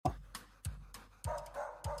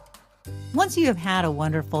Once you have had a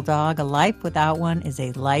wonderful dog, a life without one is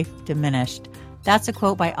a life diminished. That's a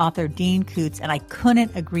quote by author Dean Koontz, and I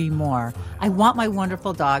couldn't agree more. I want my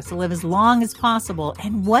wonderful dogs to live as long as possible,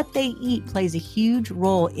 and what they eat plays a huge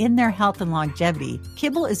role in their health and longevity.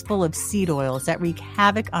 Kibble is full of seed oils that wreak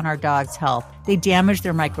havoc on our dog's health. They damage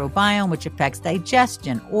their microbiome, which affects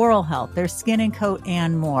digestion, oral health, their skin and coat,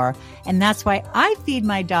 and more. And that's why I feed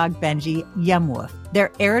my dog Benji Yum Woof.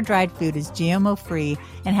 Their air-dried food is GMO-free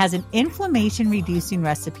and has an inflammation-reducing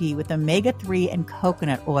recipe with omega-3 and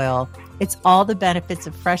coconut oil. It's all the benefits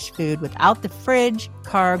of fresh food without the fridge,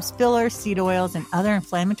 carbs, fillers, seed oils, and other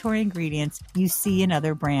inflammatory ingredients you see in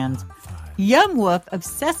other brands. Yum Woof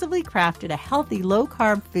obsessively crafted a healthy,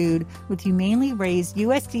 low-carb food with humanely raised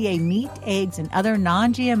USDA meat, eggs, and other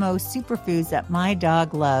non-GMO superfoods that my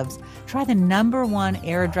dog loves. Try the #1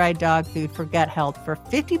 air-dried dog food for gut health for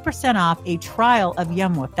 50% off a trial of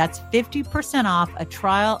Yum Woof. That's 50% off a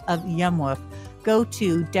trial of Yum Woof. Go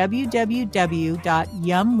to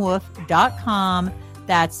www.yumwoof.com.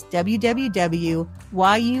 That's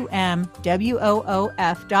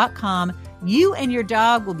www.yumwoof.com. You and your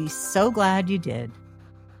dog will be so glad you did.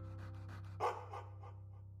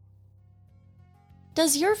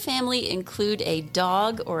 Does your family include a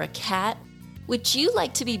dog or a cat? Would you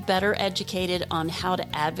like to be better educated on how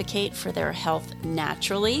to advocate for their health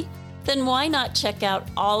naturally? Then why not check out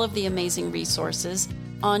all of the amazing resources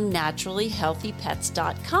on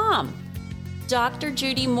naturallyhealthypets.com. Dr.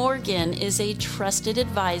 Judy Morgan is a trusted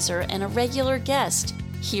advisor and a regular guest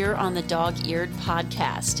here on the Dog-Eared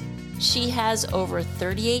Podcast. She has over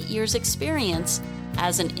 38 years experience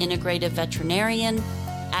as an integrative veterinarian,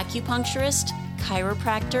 acupuncturist,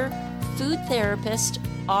 chiropractor, food therapist,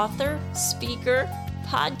 author, speaker,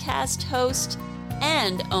 podcast host,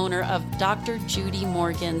 and owner of Dr. Judy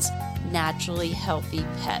Morgan's Naturally Healthy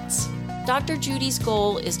Pets. Dr. Judy's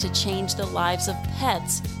goal is to change the lives of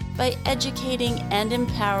pets by educating and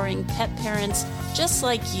empowering pet parents just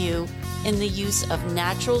like you in the use of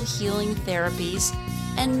natural healing therapies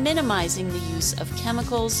and minimizing the use of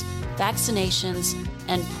chemicals, vaccinations,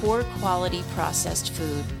 and poor quality processed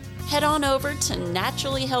food. Head on over to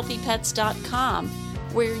naturallyhealthypets.com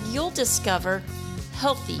where you'll discover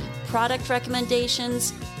healthy product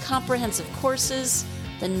recommendations, comprehensive courses,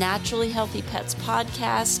 the Naturally Healthy Pets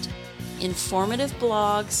podcast, informative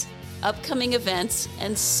blogs, upcoming events,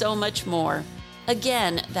 and so much more.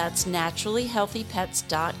 Again, that's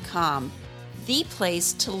naturallyhealthypets.com, the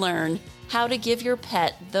place to learn how to give your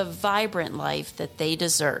pet the vibrant life that they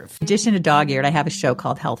deserve. In addition to Dog-Eared, I have a show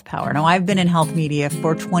called Health Power. Now, I've been in health media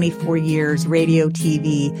for 24 years, radio,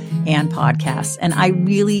 TV, and podcasts. And I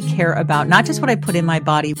really care about not just what I put in my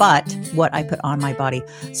body, but what I put on my body.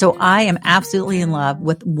 So I am absolutely in love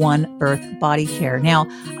with One Earth Body Care. Now,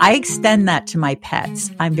 I extend that to my pets.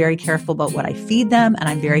 I'm very careful about what I feed them, and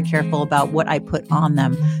I'm very careful about what I put on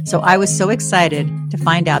them. So I was so excited to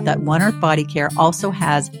find out that One Earth Body Care also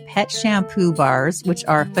has pet shampoo bars, which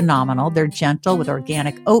are phenomenal. They're gentle with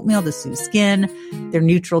organic oatmeal to soothe skin. Their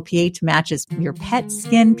neutral pH matches your pet's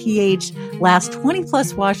skin pH. Last 20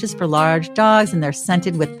 plus washes for large dogs, and they're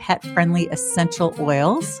scented with pet-friendly essential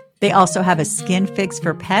oils. They also have a skin fix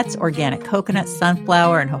for pets, organic coconut,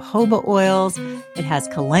 sunflower, and jojoba oils. It has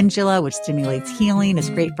calendula, which stimulates healing.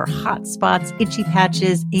 It's great for hot spots, itchy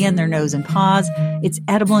patches, and their nose and paws. It's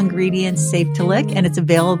edible ingredients, safe to lick, and it's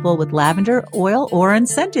available with lavender oil or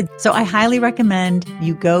unscented. So I highly recommend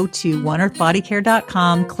you go to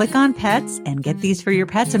oneearthbodycare.com, click on pets, and get these for your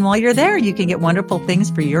pets. And while you're there, you can get wonderful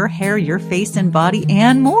things for your hair, your face, and body,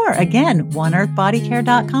 and more. Again,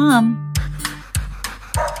 oneearthbodycare.com.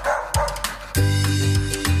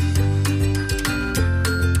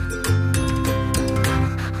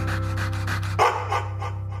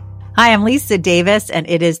 Hi, I'm Lisa Davis, and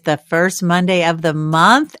it is the first Monday of the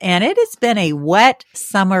month, and it has been a wet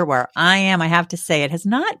summer where I am. I have to say it has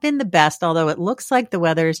not been the best, although it looks like the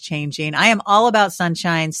weather is changing. I am all about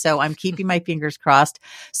sunshine, so I'm keeping my fingers crossed.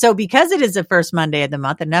 So because it is the first Monday of the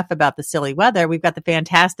month, enough about the silly weather. We've got the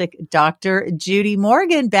fantastic Dr. Judy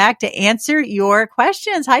Morgan back to answer your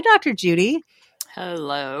questions. Hi, Dr. Judy.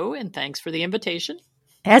 Hello, and thanks for the invitation.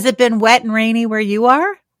 Has it been wet and rainy where you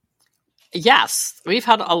are? Yes, we've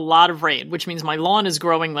had a lot of rain, which means my lawn is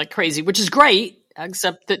growing like crazy, which is great,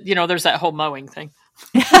 except that, there's that whole mowing thing.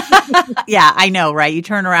 Yeah, I know, right? You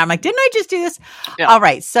turn around like, didn't I just do this? Yeah. All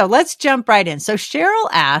right, so let's jump right in. So Cheryl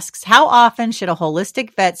asks, how often should a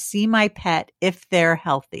holistic vet see my pet if they're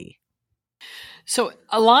healthy? So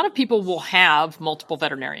a lot of people will have multiple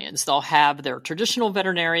veterinarians. They'll have their traditional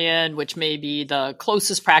veterinarian, which may be the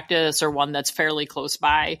closest practice or one that's fairly close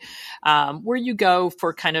by, where you go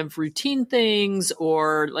for kind of routine things,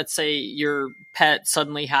 or let's say your pet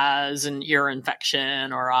suddenly has an ear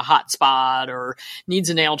infection or a hot spot or needs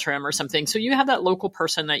a nail trim or something. So you have that local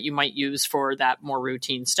person that you might use for that more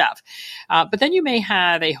routine stuff. But then you may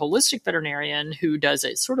have a holistic veterinarian who does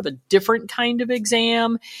a sort of a different kind of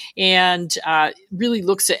exam and really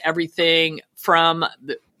looks at everything from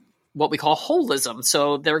what we call holism.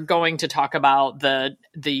 So they're going to talk about the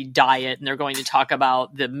diet, and they're going to talk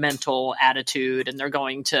about the mental attitude, and they're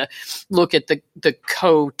going to look at the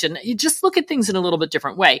coat, and you just look at things in a little bit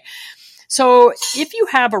different way. So if you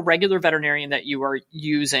have a regular veterinarian that you are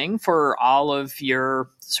using for all of your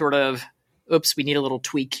sort of, oops, we need a little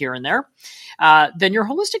tweak here and there, then your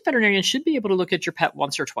holistic veterinarian should be able to look at your pet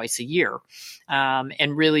once or twice a year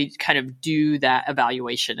and really kind of do that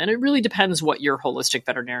evaluation. And it really depends what your holistic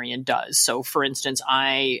veterinarian does. So for instance,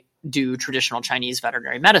 I do traditional Chinese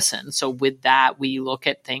veterinary medicine. So with that, we look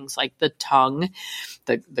at things like the tongue,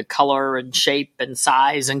 the color and shape and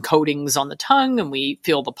size and coatings on the tongue, and we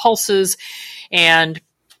feel the pulses. And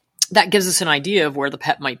that gives us an idea of where the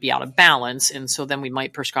pet might be out of balance. And so then we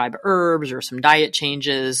might prescribe herbs or some diet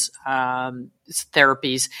changes,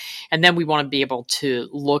 therapies. And then we want to be able to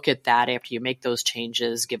look at that after you make those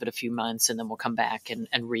changes, give it a few months, and then we'll come back and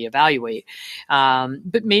reevaluate.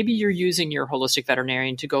 But maybe you're using your holistic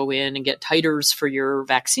veterinarian to go in and get titers for your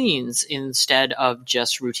vaccines instead of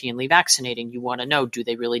just routinely vaccinating. You want to know, do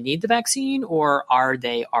they really need the vaccine, or are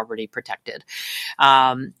they already protected?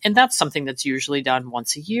 And that's something that's usually done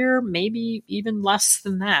once a year, maybe even less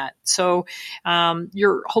than that. So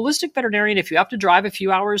your holistic veterinarian, if you have to drive a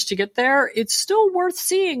few hours to get there, it's still worth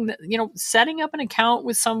seeing, setting up an account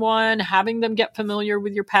with someone, having them get familiar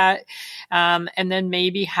with your pet, and then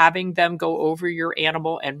maybe having them go over your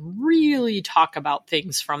animal and really talk about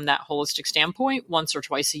things from that holistic standpoint once or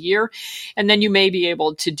twice a year. And then you may be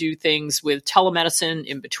able to do things with telemedicine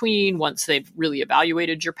in between once they've really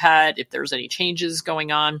evaluated your pet, if there's any changes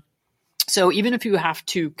going on. So even if you have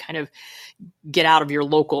to kind of get out of your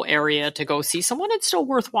local area to go see someone, it's still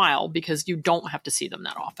worthwhile because you don't have to see them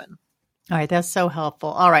that often. All right, that's so helpful.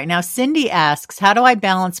 All right, now Cindy asks, how do I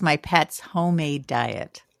balance my pet's homemade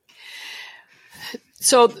diet?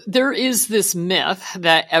 So there is this myth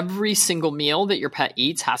that every single meal that your pet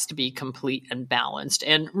eats has to be complete and balanced.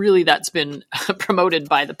 And really that's been promoted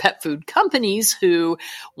by the pet food companies who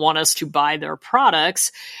want us to buy their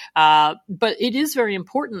products. But it is very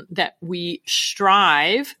important that we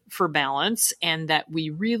strive for balance and that we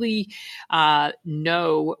really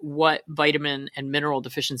know what vitamin and mineral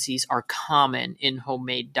deficiencies are common in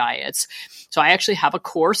homemade diets. So I actually have a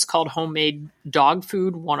course called Homemade Dog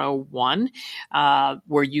Food 101,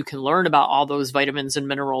 where you can learn about all those vitamins and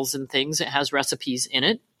minerals and things. It has recipes in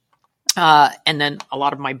it. And then a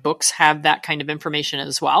lot of my books have that kind of information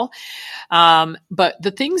as well. But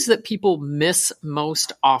the things that people miss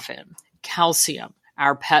most often, calcium.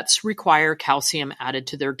 Our pets require calcium added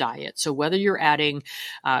to their diet. So whether you're adding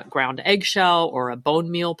ground eggshell or a bone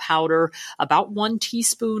meal powder, about 1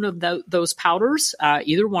 teaspoon of those powders,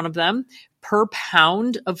 either one of them, per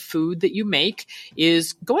pound of food that you make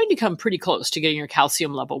is going to come pretty close to getting your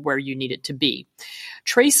calcium level where you need it to be.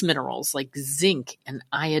 Trace minerals like zinc and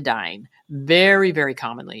iodine very, very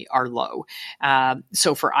commonly are low.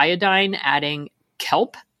 So for iodine, adding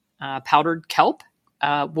kelp, powdered kelp,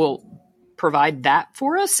 will provide that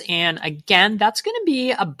for us. And again, that's going to be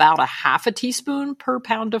about a 1/2 teaspoon per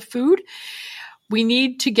pound of food. We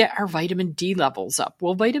need to get our vitamin D levels up.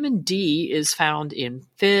 Well, vitamin D is found in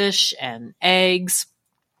fish and eggs.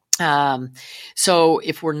 So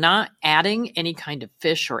if we're not adding any kind of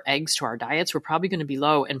fish or eggs to our diets, we're probably going to be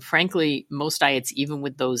low. And frankly, most diets, even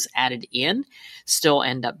with those added in, still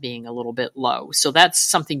end up being a little bit low. So that's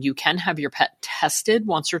something you can have your pet tested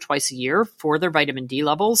once or twice a year for their vitamin D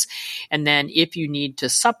levels. And then if you need to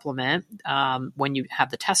supplement, when you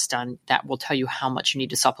have the test done, that will tell you how much you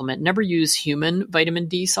need to supplement. Never use human vitamin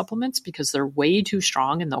D supplements because they're way too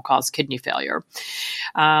strong and they'll cause kidney failure.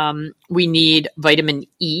 We need vitamin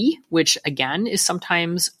E, which again is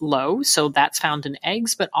sometimes low. So that's found in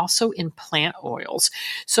eggs, but also in plant oils.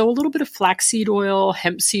 So a little bit of flaxseed oil,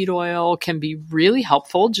 hemp seed oil can be really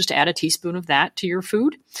helpful. Just add a teaspoon of that to your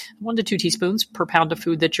food, 1 to 2 teaspoons per pound of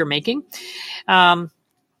food that you're making.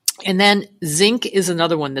 And then zinc is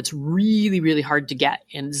another one that's really, really hard to get.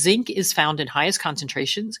 And zinc is found in highest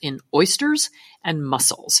concentrations in oysters and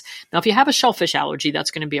mussels. Now, if you have a shellfish allergy,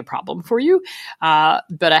 that's going to be a problem for you. But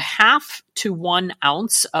a 1/2 to 1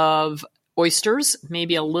 ounce of oysters,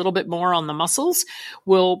 maybe a little bit more on the mussels,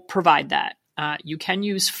 will provide that. You can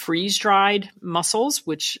use freeze-dried mussels,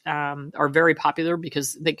 which are very popular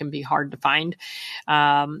because they can be hard to find.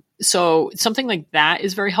 So something like that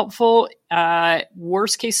is very helpful.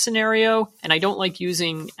 Worst case scenario, and I don't like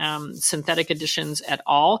using synthetic additions at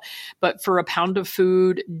all, but for a pound of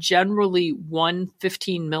food, generally 1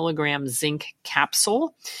 15 milligram zinc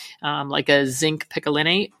capsule, like a zinc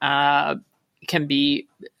picolinate, can be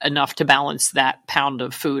enough to balance that pound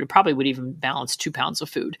of food. It probably would even balance 2 pounds of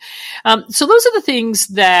food. So those are the things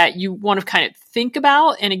that you want to kind of think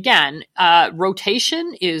about. And again,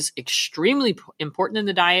 rotation is extremely important in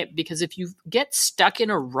the diet, because if you get stuck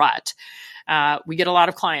in a rut, we get a lot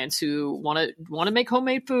of clients who want to make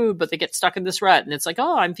homemade food, but they get stuck in this rut, and it's like,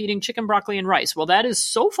 oh, I'm feeding chicken, broccoli, and rice. Well, that is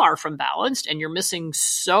so far from balanced, and you're missing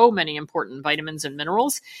so many important vitamins and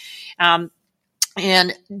minerals.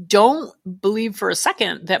 And don't believe for a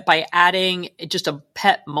second that by adding just a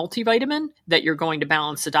pet multivitamin that you're going to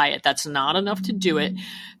balance the diet. That's not enough to do it.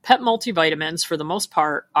 Pet multivitamins, for the most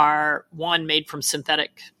part, are, one, made from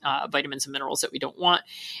synthetic vitamins and minerals that we don't want.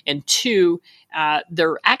 And two,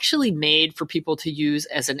 they're actually made for people to use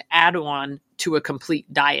as an add-on to a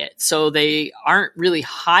complete diet. So they aren't really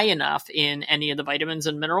high enough in any of the vitamins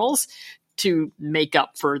and minerals to make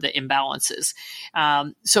up for the imbalances.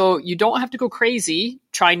 So you don't have to go crazy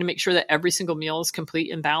trying to make sure that every single meal is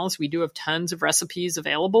complete and balanced. We do have tons of recipes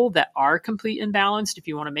available that are complete and balanced if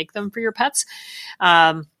you want to make them for your pets.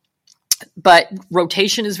 But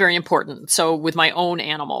rotation is very important. So with my own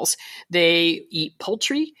animals, they eat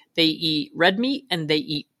poultry, they eat red meat, and they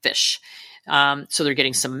eat fish. So they're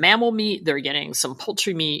getting some mammal meat, they're getting some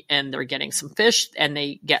poultry meat, and they're getting some fish, and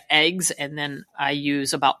they get eggs. And then I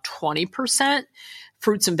use about 20%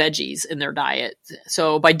 fruits and veggies in their diet.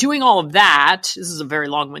 So by doing all of that, this is a very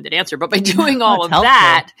long-winded answer, but by doing all of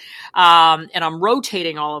that, and I'm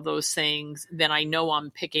rotating all of those things, then I know I'm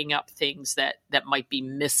picking up things that might be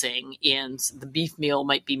missing in the beef meal,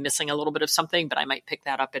 might be missing a little bit of something, but I might pick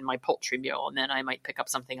that up in my poultry meal, and then I might pick up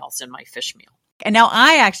something else in my fish meal. And now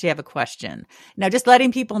I actually have a question. Now, just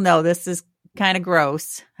letting people know, this is kind of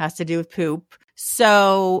gross, has to do with poop.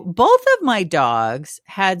 So both of my dogs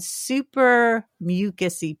had super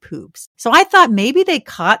mucusy poops. So I thought maybe they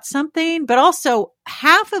caught something, but also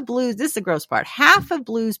half of Blue's, this is the gross part, half of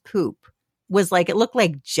Blue's poop was like, it looked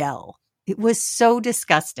like gel. It was so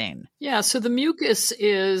disgusting. Yeah. So the mucus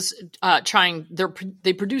is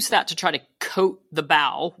they produce that to try to coat the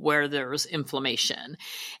bowel where there's inflammation.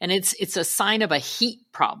 And it's a sign of a heat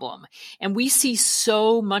problem. And we see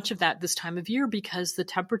so much of that this time of year because the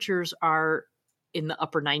temperatures are in the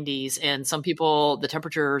upper 90s, and some people, the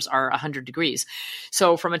temperatures are 100 degrees.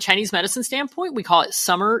 So from a Chinese medicine standpoint, we call it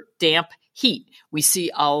summer damp heat. We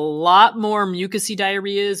see a lot more mucousy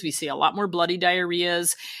diarrheas. We see a lot more bloody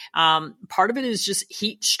diarrheas. Part of it is just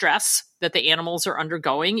heat stress that the animals are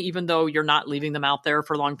undergoing, even though you're not leaving them out there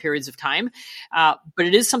for long periods of time. But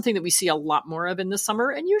it is something that we see a lot more of in the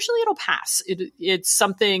summer, and usually it'll pass. It's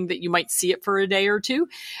something that you might see it for a day or two.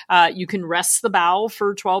 You can rest the bowel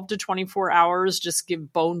for 12 to 24 hours, just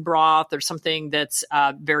give bone broth or something that's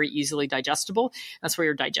very easily digestible. That's where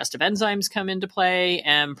your digestive enzymes come into play,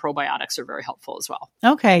 and probiotics are very helpful as well.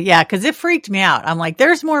 Okay. Yeah. Cause it freaked me out. I'm like,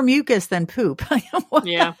 there's more mucus than poop.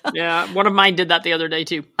 Yeah. One of mine did that the other day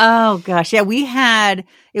too. Oh gosh. Yeah.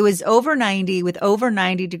 It was over 90 with over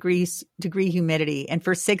 90 degree humidity. And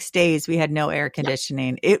for 6 days we had no air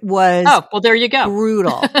conditioning. Yeah. It was, oh, well, there you go.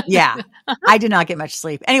 Brutal. Yeah. I did not get much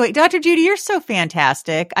sleep. Anyway, Dr. Judy, you're so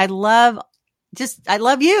fantastic. I love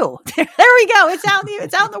you. There we go. It's out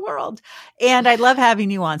in the world. And I love having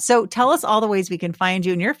you on. So tell us all the ways we can find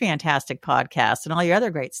you and your fantastic podcast and all your other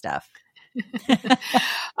great stuff.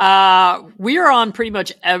 We are on pretty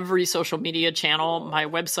much every social media channel. My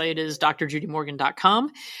website is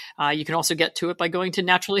drjudymorgan.com. You can also get to it by going to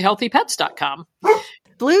naturallyhealthypets.com.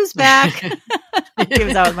 Blue's back. He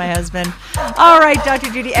was out with my husband. All right,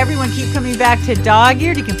 Dr. Judy, everyone keep coming back to Dog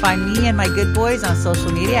Eared. You can find me and my good boys on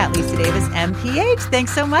social media at Lisa Davis MPH.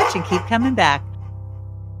 Thanks so much and keep coming back.